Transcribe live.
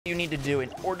you need to do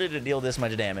in order to deal this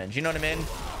much damage. You know what I mean?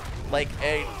 Like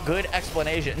a good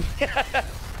explanation.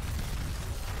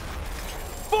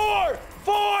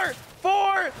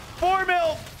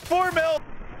 4 mil.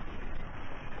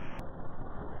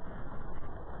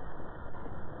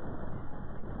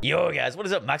 Yo guys, what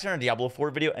is up? Max on a Diablo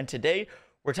 4 video, and today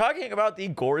we're talking about the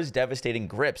Gohr's devastating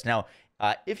grips. Now,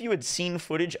 if you had seen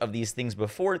footage of these things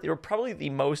before, they were probably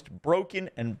the most broken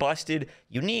and busted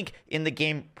unique in the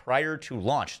game prior to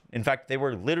launch. In fact, they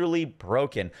were literally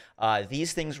broken.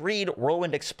 These things read,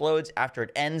 Whirlwind explodes after it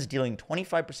ends, dealing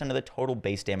 25% of the total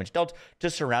base damage dealt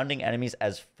to surrounding enemies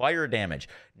as fire damage.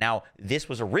 Now, this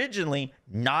was originally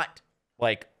not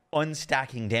like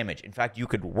unstacking damage. In fact, you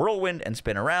could whirlwind and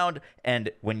spin around,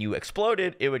 and when you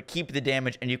exploded, it would keep the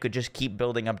damage, and you could just keep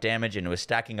building up damage, and it was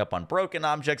stacking up on broken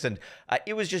objects, and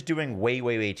it was just doing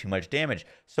way too much damage.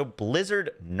 So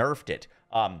Blizzard nerfed it.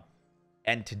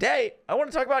 And today, I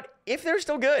want to talk about if they're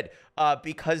still good,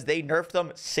 because they nerfed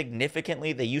them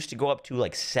significantly. They used to go up to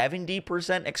like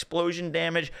 70% explosion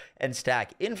damage and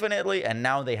stack infinitely, and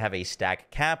now they have a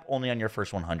stack cap only on your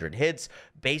first 100 hits,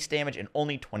 base damage, and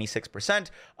only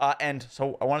 26%. And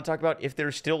so I want to talk about if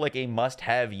they're still like a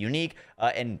must-have unique,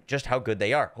 and just how good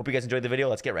they are. Hope you guys enjoyed the video.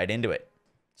 Let's get right into it.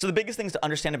 So the biggest things to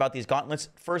understand about these gauntlets,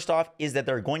 first off, is that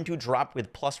they're going to drop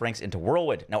with plus ranks into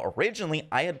Whirlwind. Now, originally,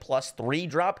 I had +3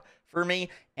 drop for me,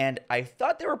 and I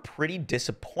thought they were pretty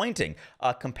disappointing.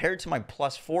 Compared to my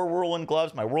 +4 Whirlwind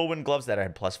gloves, my Whirlwind gloves that I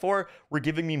had +4 were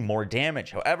giving me more damage.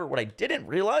 However, what I didn't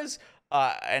realize,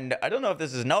 and I don't know if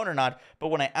this is known or not, but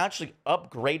when I actually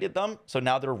upgraded them, so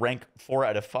now they're rank 4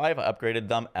 out of 5, I upgraded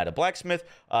them at a blacksmith,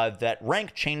 that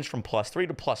rank changed from +3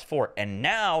 to +4, and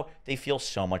now they feel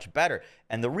so much better.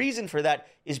 And the reason for that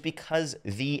is because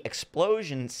the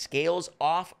explosion scales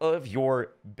off of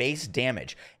your base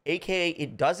damage, aka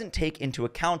it doesn't take into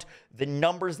account the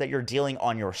numbers that you're dealing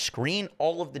on your screen.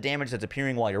 All of the damage that's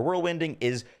appearing while you're whirlwinding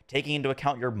is taking into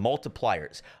account your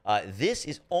multipliers. This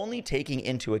is only taking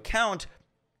into account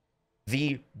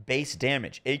the base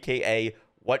damage, aka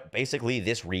what basically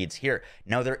this reads here.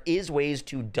 Now, there is ways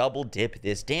to double dip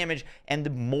this damage, and the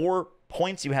more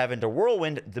points you have into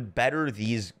Whirlwind, the better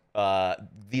these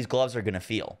gloves are going to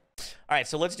feel. All right,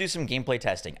 so let's do some gameplay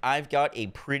testing. I've got a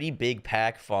pretty big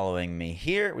pack following me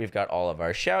here. We've got all of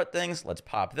our shout things. Let's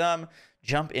pop them.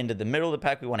 Jump into the middle of the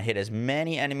pack. We want to hit as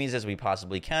many enemies as we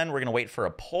possibly can. We're going to wait for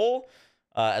a pull,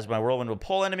 as my Whirlwind will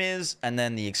pull enemies, and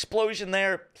then the explosion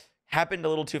there happened a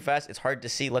little too fast. It's hard to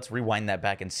see. Let's rewind that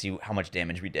back and see how much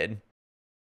damage we did.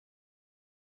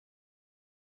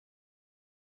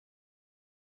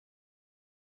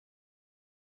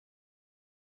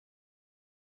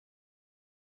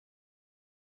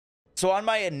 So on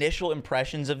my initial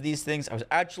impressions of these things, I was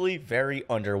actually very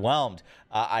underwhelmed.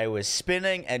 I was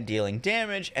spinning and dealing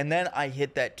damage, and then I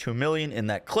hit that 2 million in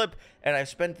that clip, and I've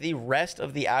spent the rest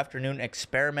of the afternoon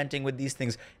experimenting with these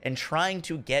things and trying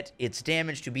to get its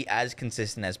damage to be as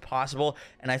consistent as possible.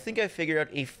 And I think I figured out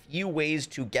a few ways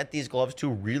to get these gloves to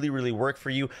really work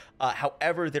for you.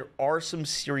 However, there are some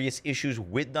serious issues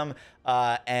with them,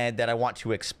 and that I want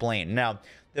to explain. Now,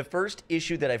 the first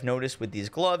issue that I've noticed with these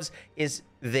gloves is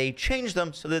they change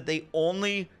them so that they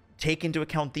only take into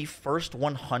account the first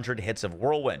 100 hits of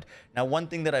Whirlwind. Now, one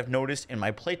thing that I've noticed in my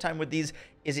playtime with these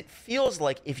is it feels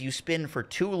like if you spin for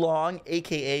too long,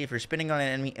 aka if you're spinning on an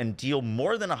enemy and deal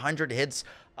more than 100 hits,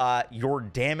 your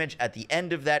damage at the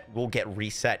end of that will get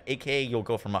reset, aka you'll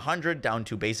go from 100 down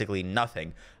to basically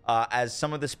nothing. As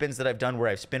some of the spins that I've done where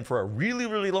I've spun for a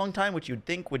really long time, which you'd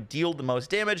think would deal the most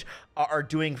damage, are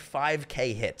doing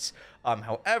 5k hits.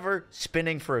 However,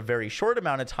 spinning for a very short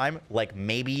amount of time, like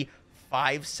maybe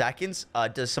 5 seconds,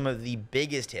 does some of the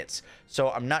biggest hits. So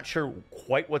I'm not sure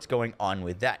quite what's going on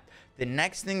with that. The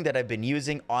next thing that I've been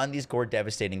using on these Gohr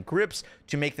devastating grips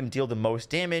to make them deal the most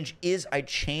damage is I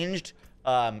changed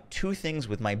 2 things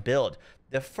with my build.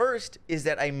 The first is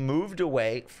that I moved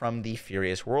away from the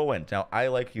Furious Whirlwind. Now, I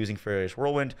like using Furious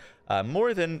Whirlwind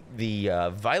more than the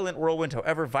Violent Whirlwind.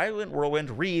 However, Violent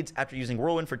Whirlwind reads, after using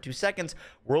Whirlwind for 2 seconds,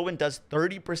 Whirlwind does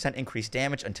 30% increased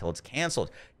damage until it's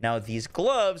canceled. Now, these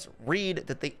gloves read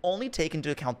that they only take into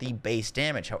account the base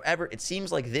damage. However, it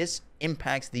seems like this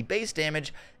impacts the base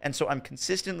damage, and so I'm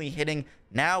consistently hitting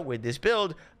now with this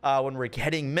build, when we're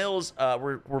getting mills,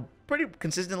 we're pretty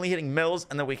consistently hitting mills,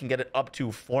 and then we can get it up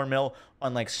to 4 mil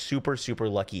on like super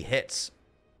lucky hits.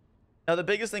 Now, the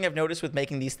biggest thing I've noticed with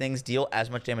making these things deal as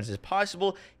much damage as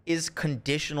possible is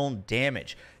conditional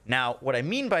damage. Now, what I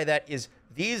mean by that is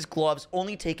these gloves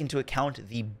only take into account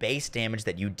the base damage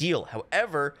that you deal.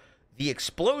 However, the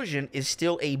explosion is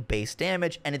still a base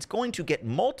damage, and it's going to get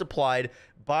multiplied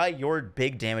by your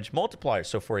big damage multiplier.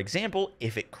 So for example,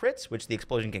 if it crits, which the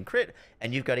explosion can crit,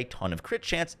 and you've got a ton of crit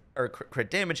chance or crit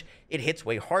damage, it hits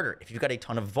way harder. If you've got a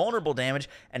ton of vulnerable damage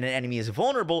and an enemy is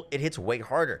vulnerable, it hits way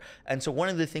harder. And so one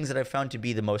of the things that I've found to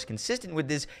be the most consistent with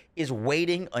this is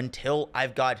waiting until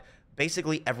I've got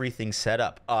basically everything set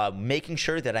up, making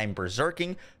sure that I'm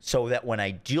berserking so that when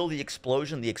I deal the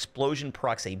explosion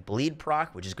procs a bleed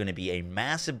proc, which is going to be a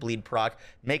massive bleed proc,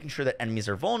 making sure that enemies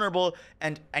are vulnerable.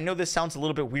 And I know this sounds a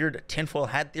little bit weird, tinfoil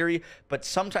hat theory, but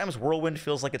sometimes Whirlwind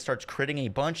feels like it starts critting a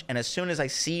bunch, and as soon as I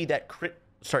see that crit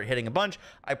start hitting a bunch,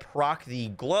 I proc the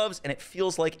gloves, and it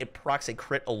feels like it procs a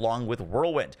crit along with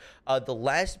Whirlwind. The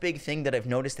last big thing that I've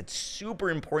noticed that's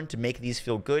super important to make these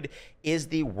feel good is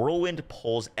the Whirlwind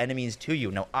pulls enemies to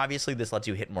you. Now, obviously, this lets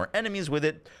you hit more enemies with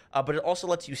it, but it also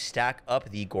lets you stack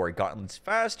up the Gohr gauntlets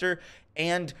faster,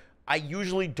 and I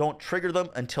usually don't trigger them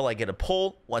until I get a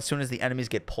pull. Well, as soon as the enemies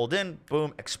get pulled in,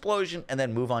 boom, explosion, and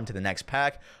then move on to the next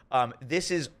pack.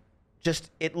 This is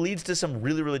just, it leads to some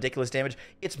really, really ridiculous damage.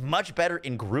 It's much better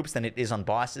in groups than it is on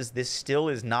bosses. This still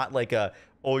is not like a,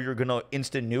 oh, you're gonna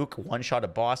instant nuke one-shot a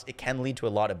boss. It can lead to a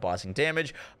lot of bossing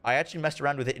damage. I actually messed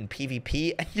around with it in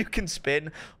PvP, and you can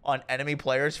spin on enemy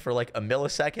players for like a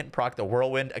millisecond, proc the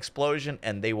Whirlwind explosion,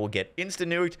 and they will get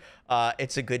instant nuked.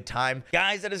 It's a good time.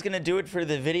 Guys, that is gonna do it for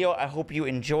the video. I hope you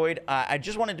enjoyed. I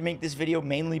just wanted to make this video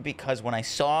mainly because when I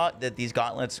saw that these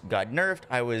gauntlets got nerfed,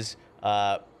 I was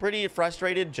pretty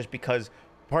frustrated, just because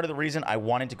part of the reason I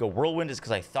wanted to go Whirlwind is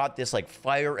because I thought this like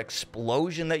fire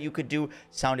explosion that you could do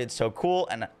sounded so cool,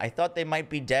 and I thought they might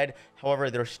be dead.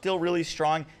 However, they're still really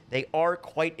strong. They are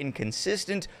quite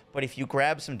inconsistent, but if you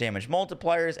grab some damage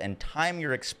multipliers and time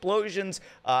your explosions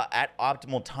at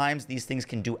optimal times, these things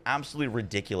can do absolutely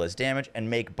ridiculous damage and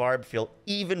make Barb feel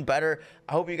even better.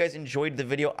 I hope you guys enjoyed the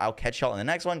video. I'll catch y'all in the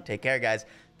next one. Take care, guys.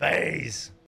 Peace.